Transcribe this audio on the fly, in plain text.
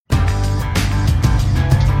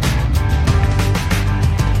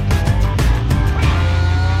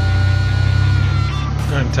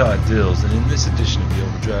Todd Dills, and in this edition of the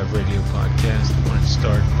Overdrive Radio Podcast, I wanted to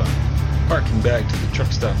start by harking back to the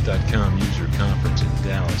Truckstop.com user conference in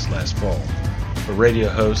Dallas last fall, where radio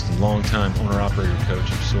host and longtime owner-operator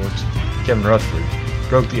coach of sorts, Kevin Rutherford,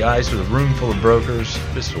 broke the ice with a room full of brokers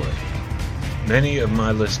this way. Many of my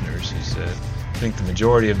listeners, he said, think the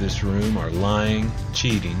majority of this room are lying,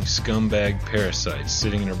 cheating, scumbag parasites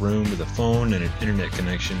sitting in a room with a phone and an internet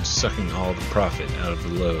connection sucking all the profit out of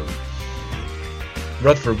the load.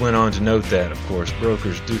 Rutherford went on to note that, of course,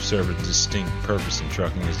 brokers do serve a distinct purpose in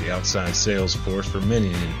trucking as the outside sales force for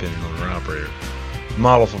many an independent owner-operator, a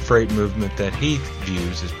model for freight movement that he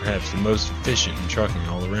views as perhaps the most efficient in trucking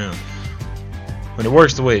all around. When it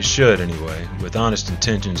works the way it should, anyway, with honest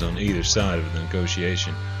intentions on either side of the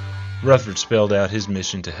negotiation, Rutherford spelled out his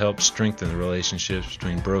mission to help strengthen the relationships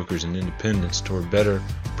between brokers and independents toward better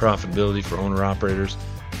profitability for owner-operators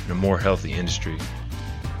and a more healthy industry.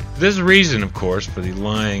 There's a reason, of course, for the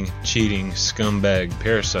lying, cheating, scumbag,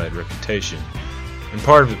 parasite reputation, and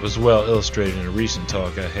part of it was well illustrated in a recent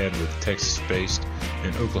talk I had with Texas-based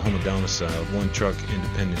and Oklahoma domiciled one-truck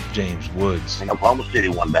independent James Woods. In Oklahoma City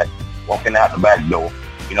one day, walking out the back door,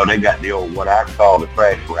 they got the old, what I call the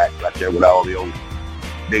trash rack right there with all the old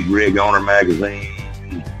big rig owner magazines,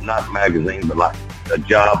 not magazines, but like a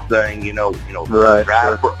job thing, right,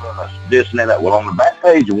 drive for us, this and that. Well, on the back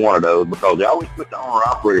page of one of those, because they always put the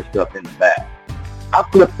owner-operator stuff in the back, I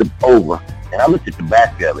flipped it over, and I looked at the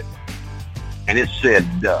back of it, and it said,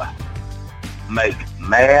 make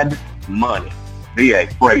mad money, be a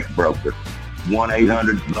freight broker,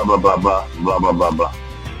 1-800, blah, blah, blah, blah, blah, blah, blah, blah.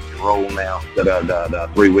 Roll now,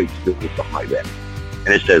 3 weeks ago or something like that.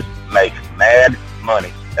 And it says, make mad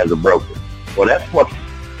money as a broker. Well, that's what's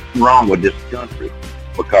wrong with this country,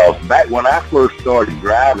 because back when I first started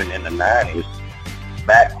driving in the 90s,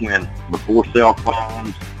 back when, before cell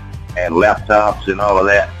phones and laptops and all of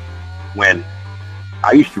that, when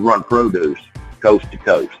I used to run produce coast to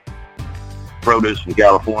coast, produce from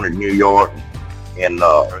California to New York and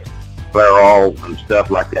Clairol and stuff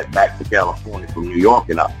like that, back to California from New York,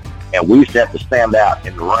 and we used to have to stand out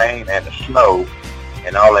in the rain and the snow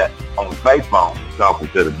and all that on the payphone talking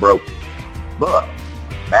to the broker. But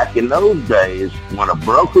back in those days, when a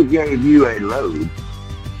broker gave you a load,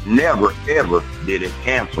 never ever did it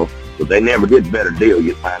cancel, because they never did a better deal.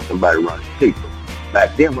 You'd find somebody running cheaper.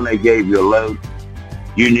 Back then, when they gave you a load,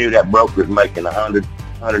 you knew that broker was making $100,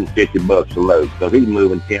 $150 a load, because he's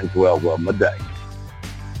moving 10, 12 of them a day.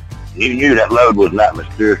 You knew that load was not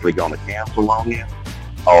mysteriously going to cancel on you,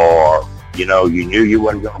 or you knew you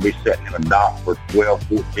wasn't going to be sitting in a dock for 12,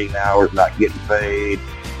 14 hours not getting paid,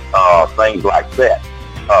 things like that.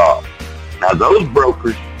 Now, those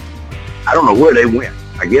brokers, I don't know where they went.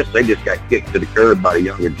 I guess they just got kicked to the curb by the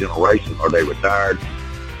younger generation, or they retired.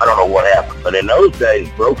 I don't know what happened. But in those days,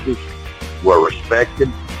 brokers were respected,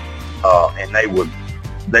 and they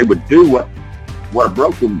would do what a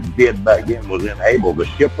broker did back then, was enable the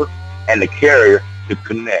shipper and the carrier to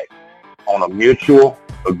connect on a mutual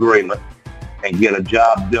agreement and get a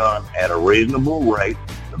job done at a reasonable rate.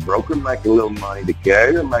 The broker make a little money, the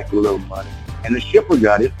carrier make a little money, and the shipper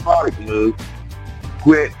got his product moved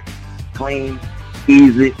quick, clean,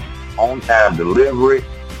 easy, on-time delivery,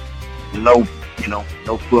 no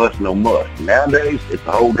fuss, no muss. Nowadays, it's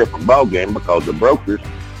a whole different ballgame, because the brokers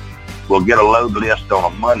will get a load list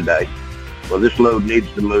on a Monday. Well, this load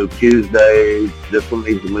needs to move Tuesday, this one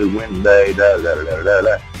needs to move Wednesday,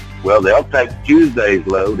 da-da-da-da-da-da. Well, they'll take Tuesday's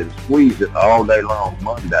load and squeeze it all day long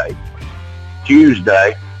Monday.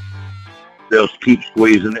 Tuesday, they'll keep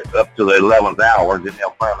squeezing it up to the 11th hour, and then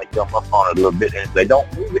they'll finally come up on it a little bit. And if they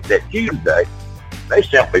don't move it that Tuesday, they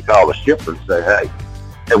simply call the shipper and say, hey,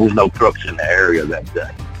 there was no trucks in the area that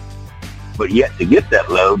day. But yet, to get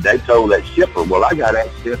that load, they told that shipper, well, I got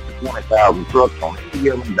access to 20,000 trucks on any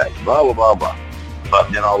given day, blah, blah, blah, blah.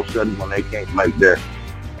 But then all of a sudden, when they can't make their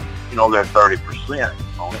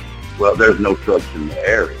 30% on it, well, there's no trucks in the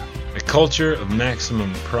area. A culture of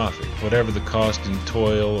maximum profit, whatever the cost in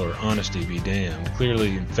toil or honesty be damned,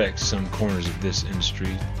 clearly infects some corners of this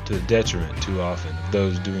industry to the detriment, too often, of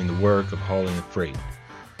those doing the work of hauling the freight.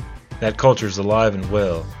 That culture is alive and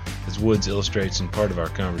well, as Woods illustrates in part of our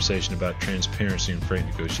conversation about transparency in freight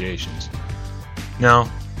negotiations. Now,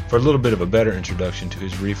 for a little bit of a better introduction to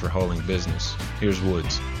his reefer hauling business, here's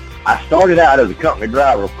Woods. I started out as a company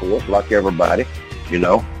driver, of course, like everybody,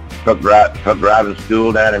 Took driving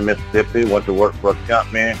school down in Mississippi, went to work for a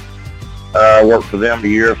company, worked for them a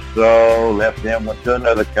year or so, left them, went to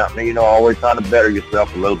another company, always trying to better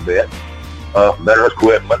yourself a little bit, better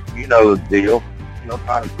equipment, the deal,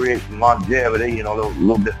 trying to create some longevity, a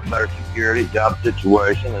little bit better security, job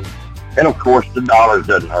situation, and And of course, the dollars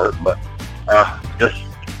doesn't hurt, but just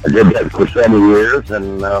I did that for 7 years,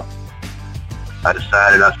 and I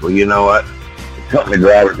decided, I said, well, you know what? The company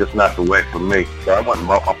driver is just not the way for me. So I went and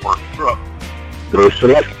bought my first truck through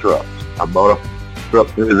Select Trucks. I bought a truck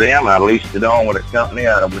through them. I leased it on with a company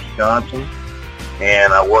out of Wisconsin,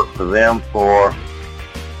 and I worked for them for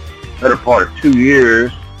the better part of 2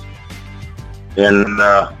 years. And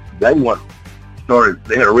they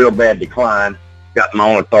had a real bad decline. Got my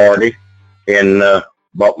own authority and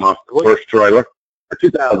bought my first trailer.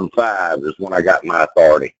 2005 is when I got my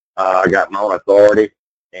authority. I got my own authority,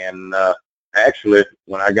 and actually,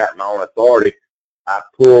 when I got my own authority, I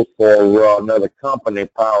pulled for another company,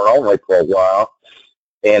 Power Only, for a while,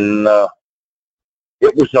 and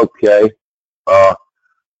it was okay.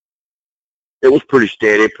 It was pretty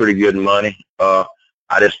steady, pretty good money. I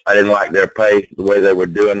didn't like their pay the way they were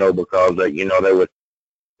doing, though, because they would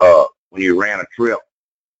when you ran a trip,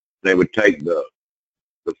 they would take the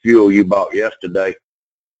fuel you bought yesterday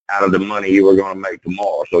out of the money you were going to make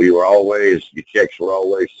tomorrow. So your checks were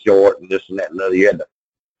always short and this and that and other. In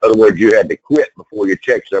other words, you had to quit before your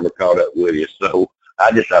checks ever caught up with you. So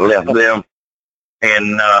I left them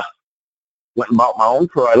and went and bought my own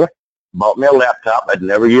trailer, bought me a laptop. I'd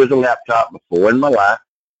never used a laptop before in my life,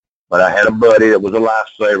 but I had a buddy that was a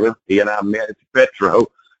lifesaver. He and I met at the Petro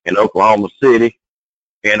in Oklahoma City.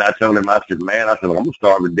 And I told him, I said, I'm going to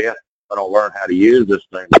starve to death if I don't learn how to use this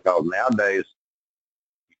thing, because nowadays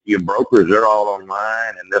your brokers, they're all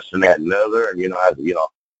online and this and that and other. And,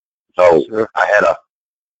 so sure. I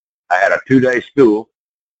had a 2-day school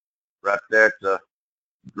right there at the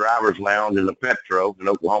driver's lounge in the Petro in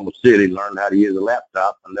Oklahoma City, learned how to use a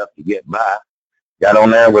laptop enough to get by. Got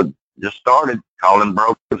on there just started calling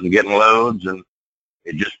brokers and getting loads, and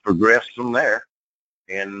it just progressed from there.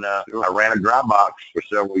 And I ran a dry box for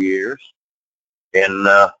several years, and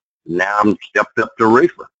now I'm stepped up to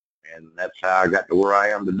reefer, and that's how I got to where I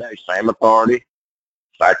am today. Same authority,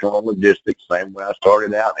 Cyclone Logistics, same way I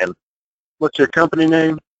started out. And what's your company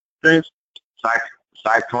name, James?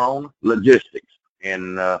 Cyclone Logistics.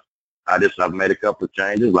 And I've made a couple of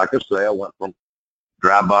changes. Like I say, I went from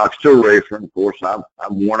dry box to reefer. Of course, I've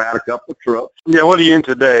worn out a couple of trucks. Yeah, what are you in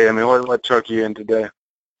today? I mean, what truck are you in today?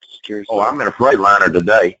 Oh, I'm in a Freightliner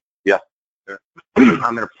today. Yeah.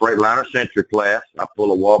 I'm in a Freightliner Century class. I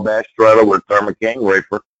pull a Wabash trailer with a Thermo King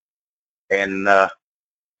reefer, and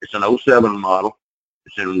it's an 07 model.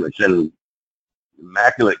 It's in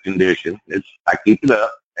immaculate condition. I keep it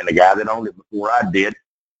up, and the guy that owned it before I did,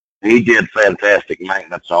 he did fantastic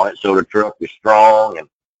maintenance on it. So the truck is strong, and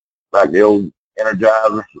like the old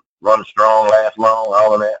Energizer, run strong, last long,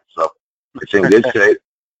 all of that. So it's in good shape,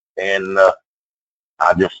 and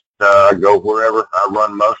I just go wherever. I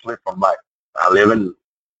run mostly from I live in,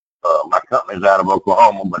 my company's out of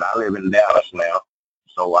Oklahoma, but I live in Dallas now.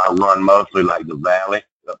 So I run mostly like the Valley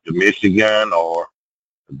up to Michigan, or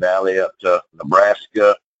the Valley up to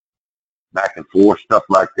Nebraska, back and forth, stuff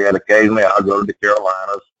like that. Occasionally I'll go to the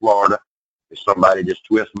Carolinas, Florida, if somebody just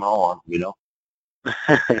twists my arm,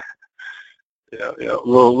 Yeah, a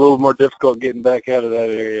little more difficult getting back out of that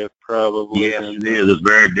area, probably. Yes, it is. It's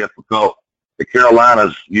very difficult. The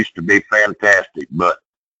Carolinas used to be fantastic, but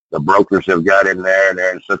the brokers have got in there, and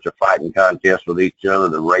they're in such a fighting contest with each other.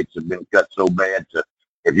 The rates have been cut so bad.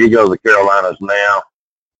 If you go to the Carolinas now,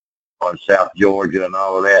 on South Georgia and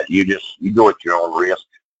all of that, you go at your own risk.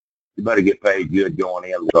 You better get paid good going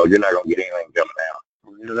in, because you're not going to get anything coming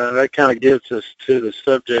out. That kind of gets us to the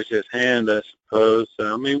subject at hand, I suppose.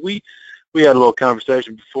 I mean, we had a little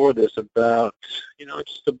conversation before this about,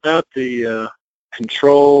 just about the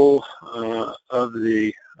control of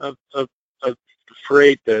the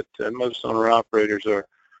freight that most owner-operators are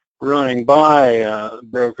running by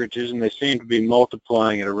brokerages, and they seem to be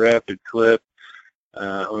multiplying at a rapid clip.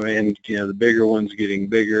 And the bigger ones getting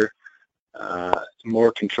bigger,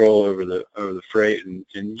 more control over the freight, and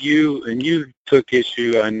you took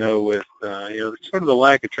issue, I know, with sort of the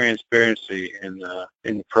lack of transparency in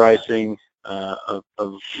the pricing of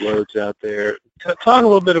loads out there. Talk a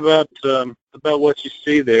little bit about what you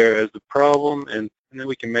see there as the problem, and then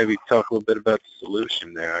we can maybe talk a little bit about the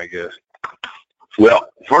solution there, I guess. Well,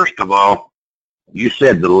 first of all, you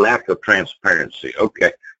said the lack of transparency.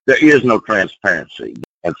 Okay, there is no transparency.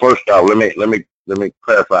 And first off, let me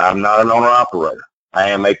clarify. I'm not an owner-operator. I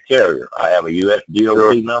am a carrier. I have a U.S.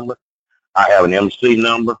 DOT number. I have an MC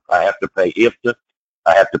number. I have to pay IFTA.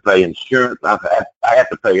 I have to pay insurance. I have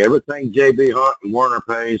to pay everything J.B. Hunt and Werner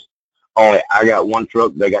pays. Only I got one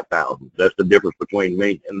truck. They got thousands. That's the difference between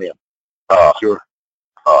me and them.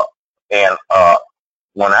 And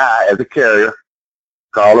when I, as a carrier,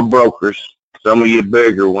 call the brokers Some of you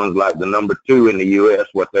bigger ones, like the number 2 in the U.S.,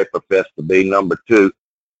 what they profess to be number 2,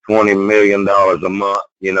 $20 million a month,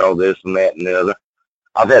 you know, this and that and the other.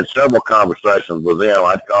 I've had several conversations with them.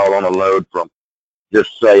 I'd call on a load from,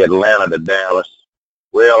 just say, Atlanta to Dallas.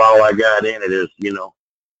 Well, all I got in it is, you know,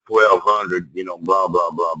 1,200, you know, blah,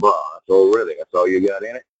 blah, blah, blah. So really, that's all you got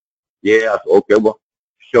in it? Yeah. Okay, well,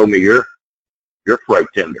 show me your freight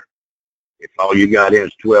tender. If all you got in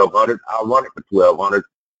is 1,200, I'll run it for 1,200.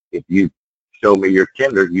 If you show me your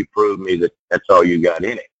tender, you prove me that that's all you got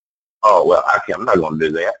in it. Oh, well, I'm not going to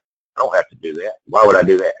do that. I don't have to do that. Why would I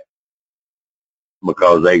do that?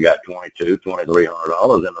 Because they got $2,300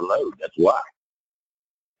 in the load. That's why.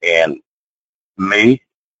 And me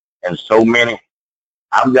and so many,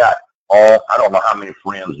 I don't know how many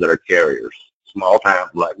friends that are carriers, small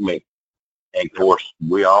towns like me. And of course,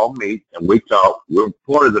 we all meet and we talk. We're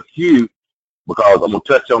part of the few, because I'm going to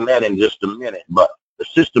touch on that in just a minute, but the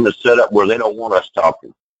system is set up where they don't want us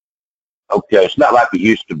talking. Okay, it's not like it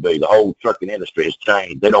used to be. The whole trucking industry has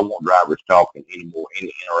changed. They don't want drivers talking anymore,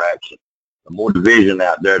 any interaction. The more division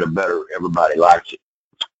out there, the better everybody likes it.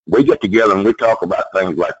 We get together and we talk about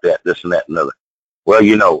things like that, this and that and other. Well,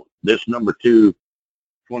 you know, this number 2,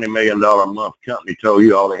 $20 million a month company told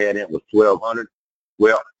you all they had in was 1,200.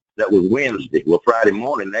 Well, that was Wednesday. Well, Friday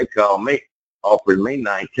morning, they called me, offered me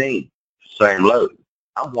 19, same load.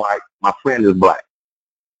 I'm white. My friend is black.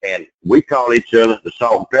 And we call each other the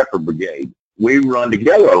Salt and Pepper Brigade. We run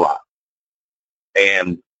together a lot.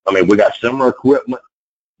 And, I mean, we got similar equipment.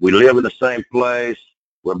 We live in the same place.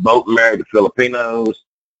 We're both married to Filipinos.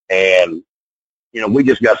 And, you know, we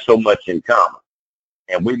just got so much in common.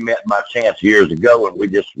 And we met by chance years ago, and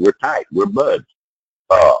we're tight. We're buds.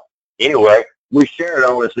 Anyway, we shared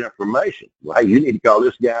all this information. Well, hey, you need to call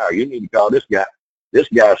this guy, or you need to call this guy. This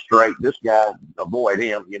guy's straight. This guy, avoid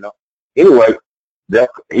him, you know. Anyway,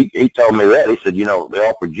 he told me that. He said, you know, they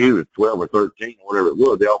offered you 12 or 13, whatever it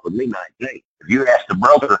was. They offered me 19. If you ask the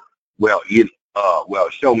broker, well,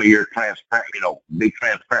 show me your transparent, you know, be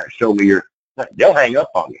transparent. Show me your, they'll hang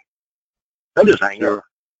up on you. They'll just hang up.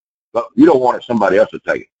 But you don't want somebody else to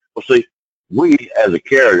take it. Well, see, we as a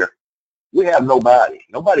carrier, we have nobody.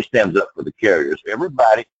 Nobody stands up for the carriers.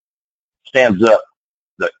 Everybody stands up.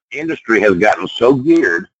 The industry has gotten so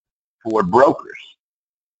geared toward brokers.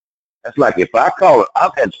 That's like if I call it,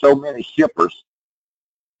 I've had so many shippers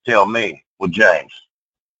tell me, well, James,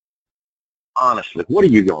 honestly, what are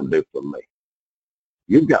you going to do for me?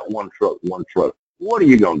 You've got one truck. What are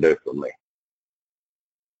you going to do for me?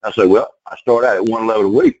 I say, well, I start out at 1 load a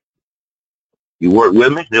week. You work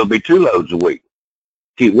with me, there'll be 2 loads a week.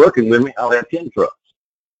 Keep working with me, I'll have 10 trucks.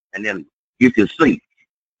 And then you can see,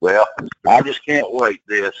 well, I just can't wait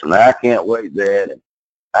this, and I can't wait that, and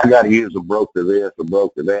I got to use a broker this, a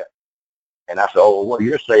broker that. And I said, oh, what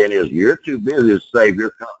you're saying is you're too busy to save your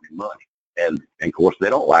company money. And of course, they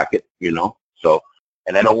don't like it, you know. So,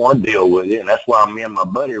 and they don't want to deal with it. And that's why me and my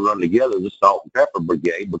buddy run together the Salt and Pepper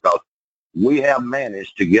Brigade, because we have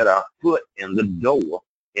managed to get our foot in the door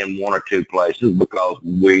in 1 or 2 places because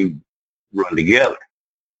we run together.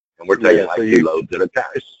 And we're taking 2 loads at a time.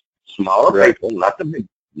 It's smaller people, not the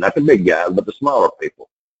big guys, but the smaller people.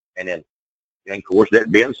 And then, and of course,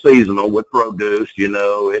 that being seasonal with produce, you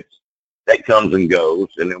know, that comes and goes.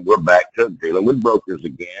 And then we're back to dealing with brokers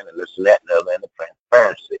again, and this and that and the other, and the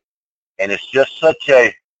transparency. And it's just such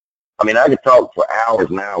I could talk for hours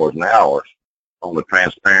and hours and hours on the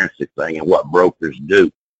transparency thing and what brokers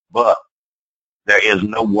do. But there is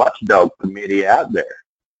no watchdog committee out there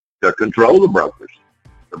to control the brokers.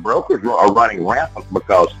 The brokers are running rampant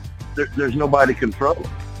because there's nobody controlling.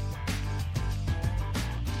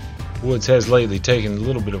 Woods has lately taken a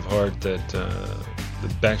little bit of heart that the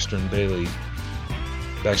Baxter & Bailey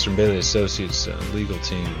Associates legal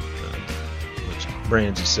team, which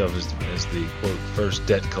brands itself as the, quote, first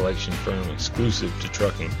debt collection firm exclusive to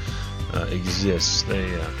trucking, exists.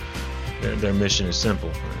 Their mission is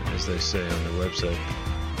simple, as they say on their website.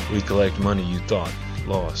 We collect money you thought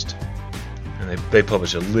lost. And they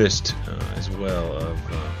publish a list as well of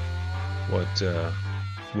what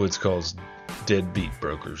Woods calls deadbeat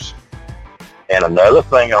brokers. And another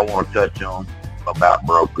thing I want to touch on about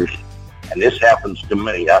brokers, and this happens to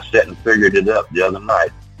me. I sat and figured it up the other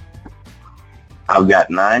night. I've got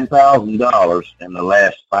 $9,000 in the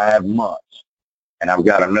last 5 months, and I've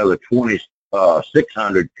got another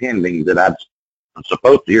 $2,600 pending that I'm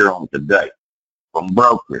supposed to hear on today from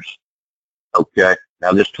brokers. Okay,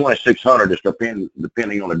 now this $2,600 is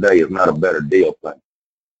depending on the day is not a better deal thing.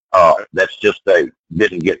 That's just they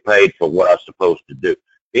didn't get paid for what I was supposed to do.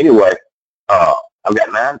 Anyway, I've got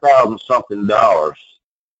 $9,000 something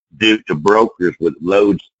due to brokers with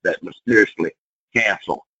loads that mysteriously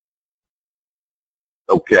cancel.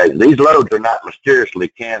 Okay, these loads are not mysteriously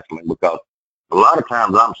canceling because a lot of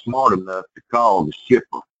times I'm smart enough to call the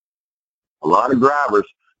shipper. A lot of drivers,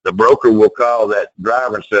 the broker will call that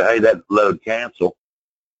driver and say, hey, that load canceled.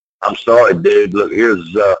 I'm sorry, dude. Look,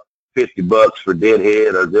 here's $50 for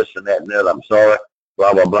deadhead or this and that and that. I'm sorry,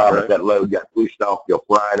 blah, blah, blah. But that load got pushed off till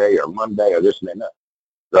Friday or Monday or this and that.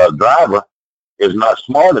 The driver is not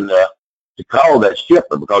smart enough to call that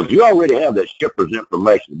shipper because you already have that shipper's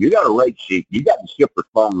information. You got a rate sheet. You got the shipper's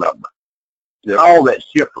phone number. Call that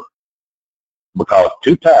shipper because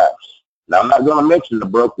 2 times. Now, I'm not going to mention the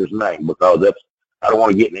broker's name because I don't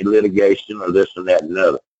want to get any litigation or this and that and the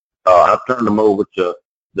other. I've turned them over to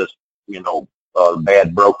this,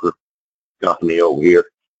 bad broker company over here,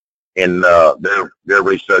 and they're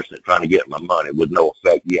researching it, trying to get my money with no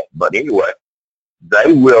effect yet. But anyway,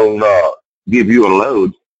 they will give you a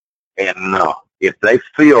load, and if they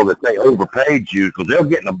feel that they overpaid you, because they'll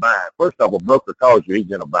get in a bind. First off, a broker calls you,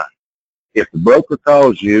 he's in a bind. If the broker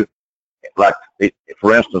calls you, like,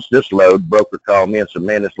 for instance, this load, broker called me and said,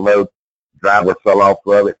 man, this load, driver fell off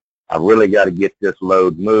of it. I really got to get this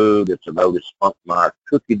load moved. It's a load of Spunkmeyer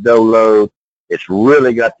cookie dough load. It's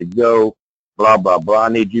really got to go, blah, blah, blah. I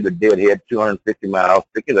need you to deadhead 250 miles,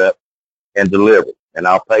 pick it up, and deliver it. And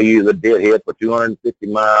I'll pay you the deadhead for 250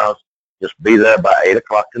 miles. Just be there by 8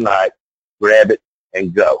 o'clock tonight, grab it,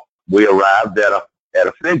 and go. We arrived at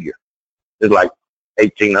a figure. It's like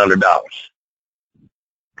 $1,800.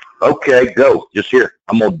 Okay, go. Just here.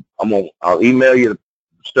 I'll email you the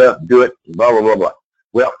stuff, do it, blah, blah, blah, blah.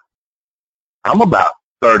 Well, I'm about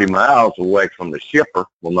 30 miles away from the shipper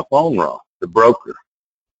when the phone rang, the broker.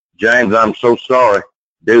 James, I'm so sorry.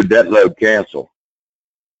 Dude, that load canceled.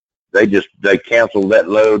 They canceled that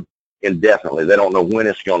load indefinitely. They don't know when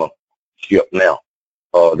it's going to ship now.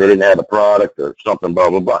 They didn't have the product or something,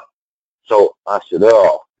 blah, blah, blah. So I said,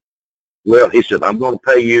 oh. Well, he said, I'm going to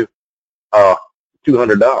pay you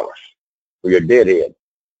 $200 for your deadhead.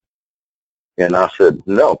 And I said,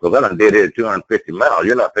 no, because I done deadheaded 250 miles.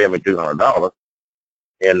 You're not paying me $200.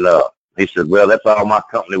 And he said, well, that's all my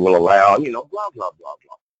company will allow, blah, blah, blah, blah.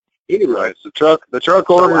 Anyway, so the truck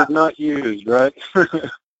order is not used, right?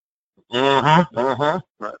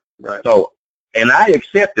 Right. So, and I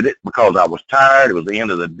accepted it because I was tired. It was the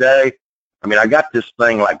end of the day. I mean, I got this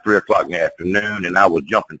thing like 3 o'clock in the afternoon, and I was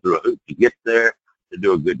jumping through a hoop to get there to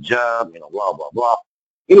do a good job, blah, blah, blah.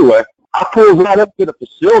 Anyway, I pulled right up to the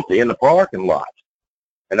facility in the parking lot.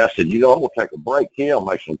 And I said, I'm going to take a break here. I'll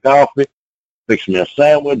make some coffee, fix me a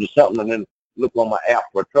sandwich or something, and then look on my app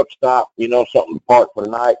for a truck stop, something to park for the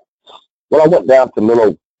night. Well, I went down to a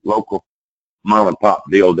little local mom and pop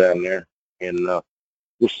deal down there, and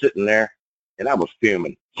was sitting there, and I was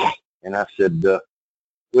fuming. And I said,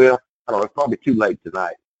 well, I don't know, it's probably too late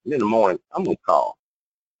tonight. And in the morning, I'm going to call.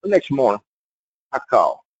 The next morning, I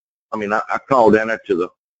called. I called down there to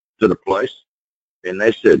the place, and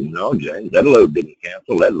they said, no, James, that load didn't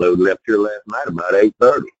cancel. That load left here last night about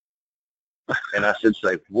 8:30. And I said,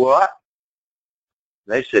 say, what?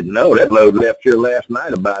 They said, no, that load left here last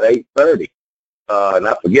night about 8:30. And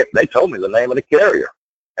I forget, they told me the name of the carrier.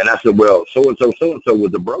 And I said, well, so-and-so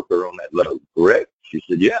was the broker on that load, correct? She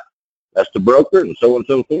said, yeah, that's the broker, and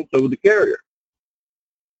so-and-so was the carrier.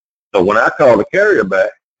 So when I called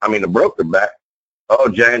the broker back, oh,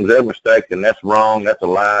 James, they're mistaken. That's wrong. That's a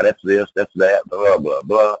lie. That's this. That's that. Blah, blah,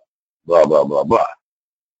 blah, blah, blah, blah, blah.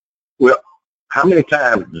 Well, how many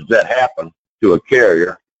times does that happen to a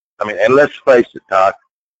carrier? And let's face it, Todd,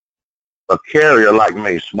 a carrier like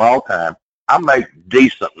me, small time, I make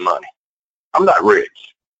decent money. I'm not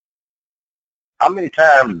rich. How many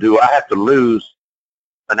times do I have to lose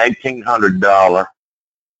an $1,800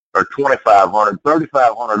 or $2,500,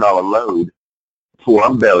 $3,500 load before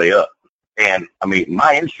I'm belly up? And,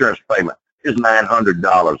 my insurance payment is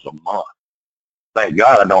 $900 a month. Thank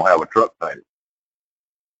God I don't have a truck payment.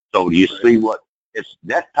 So do you see what? It's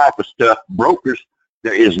that type of stuff. Brokers,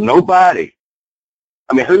 there is nobody.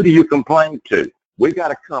 Who do you complain to? We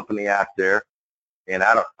got a company out there, and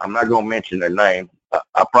I'm not going to mention their name.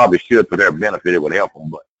 I probably should for their benefit. It would help them.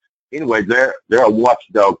 But anyway, they're a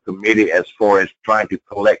watchdog committee as far as trying to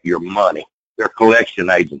collect your money. They're a collection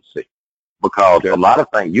agency. Because a lot of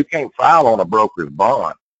things, you can't file on a broker's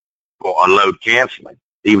bond for a load canceling,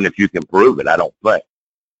 even if you can prove it, I don't think.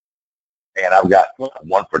 And I've got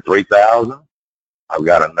one for $3,000. I've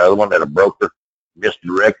got another one that a broker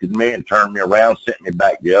misdirected me and turned me around, sent me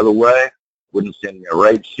back the other way, wouldn't send me a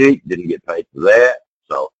rate sheet, didn't get paid for that.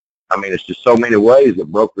 So, it's just so many ways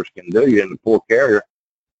that brokers can do you, and the poor carrier,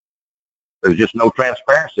 there's just no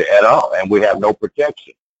transparency at all, and we have no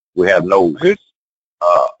protection. We have no.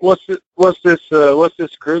 What's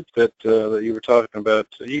this group that you were talking about?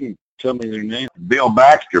 You can tell me their name. Bill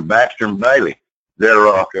Baxter and Bailey.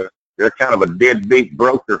 They're kind of a deadbeat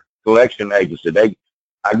broker collection agency.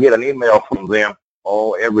 I get an email from them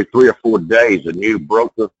every 3 or 4 days, a new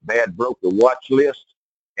bad broker watch list,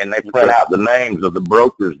 and they print out the names of the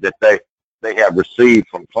brokers that they have received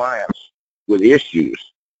from clients with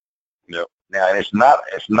issues. Yep. Now, and it's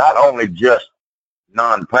not only just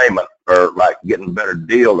non-payment or like getting a better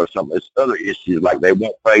deal or something. It's other issues like they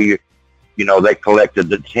won't pay you. You know, they collected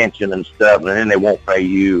detention and stuff, and then they won't pay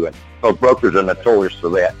you. And so brokers are notorious for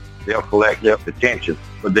that. They'll collect detention,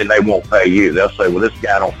 but then they won't pay you. They'll say, well, this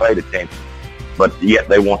guy don't pay detention, but yet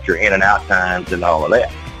they want your in and out times and all of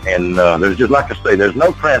that. And there's just, like I say, there's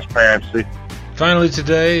no transparency. Finally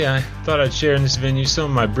today, I thought I'd share in this venue some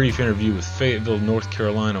of my brief interview with Fayetteville, North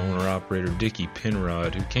Carolina owner-operator Dickie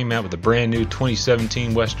Penrod, who came out with a brand new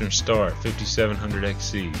 2017 Western Star 5700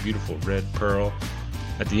 XC, beautiful red pearl,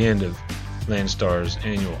 at the end of Landstar's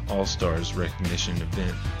annual All-Stars recognition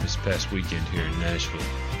event this past weekend here in Nashville.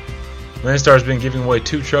 Landstar's been giving away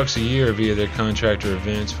 2 trucks a year via their contractor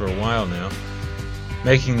events for a while now,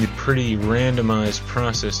 making the pretty randomized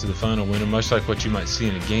process to the final winner much like what you might see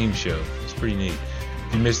in a game show. It's pretty neat.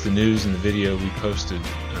 If you missed the news and the video we posted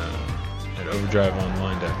at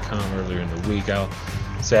overdriveonline.com earlier in the week, I'll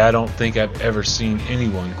say I don't think I've ever seen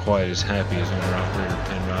anyone quite as happy as owner-operator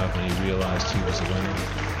Penrod when he realized he was a winner.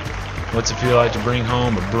 What's it feel like to bring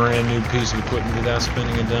home a brand new piece of equipment without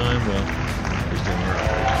spending a dime? Well, here's the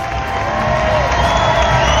owner-operator.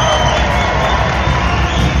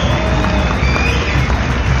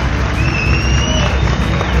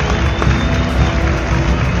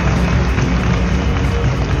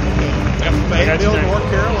 Fayetteville, North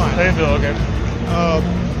Carolina. Fayetteville, okay.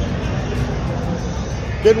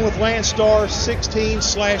 Been with Landstar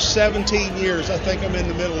 16/17 years. I think I'm in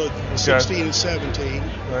the middle of 16 and 17.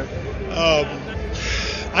 Right.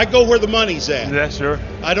 I go where the money's at. Yeah, sure.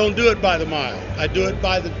 I don't do it by the mile. I do it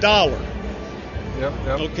by the dollar. Yep.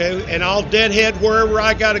 Okay, and I'll deadhead wherever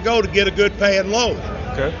I got to go to get a good paying load.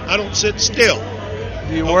 Okay. I don't sit still.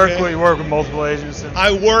 Do you work with multiple agents?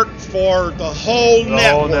 I work for the whole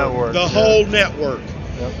network. The whole network.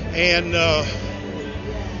 Yep. And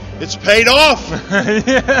it's paid off.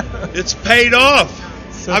 Yeah. It's paid off.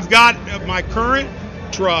 I've got my current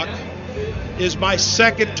truck is my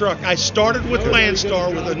second truck. I started with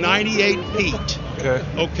Landstar with a 98 Pete.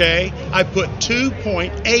 Okay. I put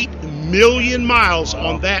 2.8 million miles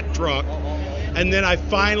on that truck. And then I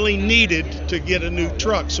finally needed to get a new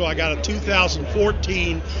truck. So I got a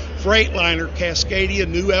 2014 Freightliner Cascadia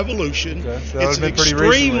New Evolution. Okay, so it's an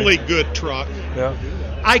extremely good truck. Yeah.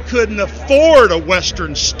 I couldn't afford a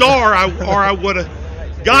Western Star, or I would have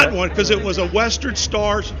got one, because it was a Western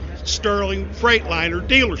Star Sterling Freightliner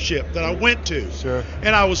dealership that I went to. Sure.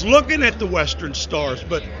 And I was looking at the Western Stars,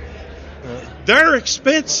 but they're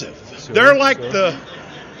expensive. Sure,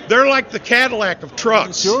 They're like the Cadillac of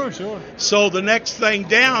trucks. Sure. So the next thing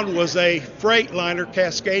down was a Freightliner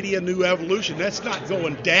Cascadia New Evolution. That's not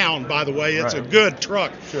going down, by the way. It's a good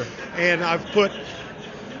truck. Sure. And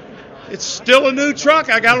it's still a new truck.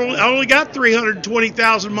 I only got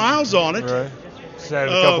 320,000 miles on it. Right. Just had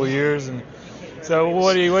a couple years, and so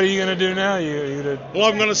what are you going to do now? Well,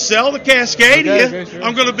 I'm going to sell the Cascadia. Okay, sure.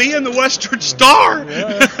 I'm going to be in the Western Star.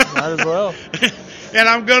 Yeah, might as well. And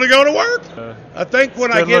I'm going to go to work. I think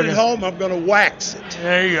when I get it home, I'm going to wax it.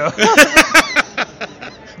 There you go.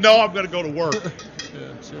 No, I'm going to go to work.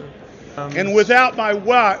 Yeah, sure. And without my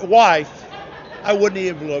wife, I wouldn't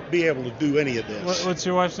even be able to do any of this. What's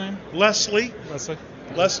your wife's name? Leslie.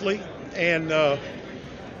 Leslie. And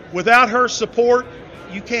without her support,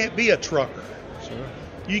 you can't be a trucker. Sure.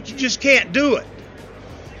 You just can't do it.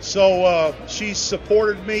 So she's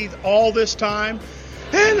supported me all this time.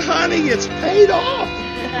 And, honey, it's paid off.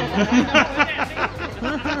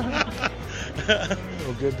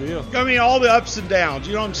 Well, good deal. I mean, all the ups and downs,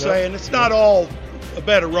 you know what I'm saying? It's not all a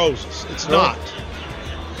bed of roses. It's not.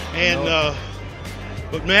 And,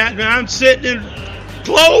 but, man, I'm sitting in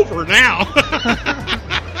clover now.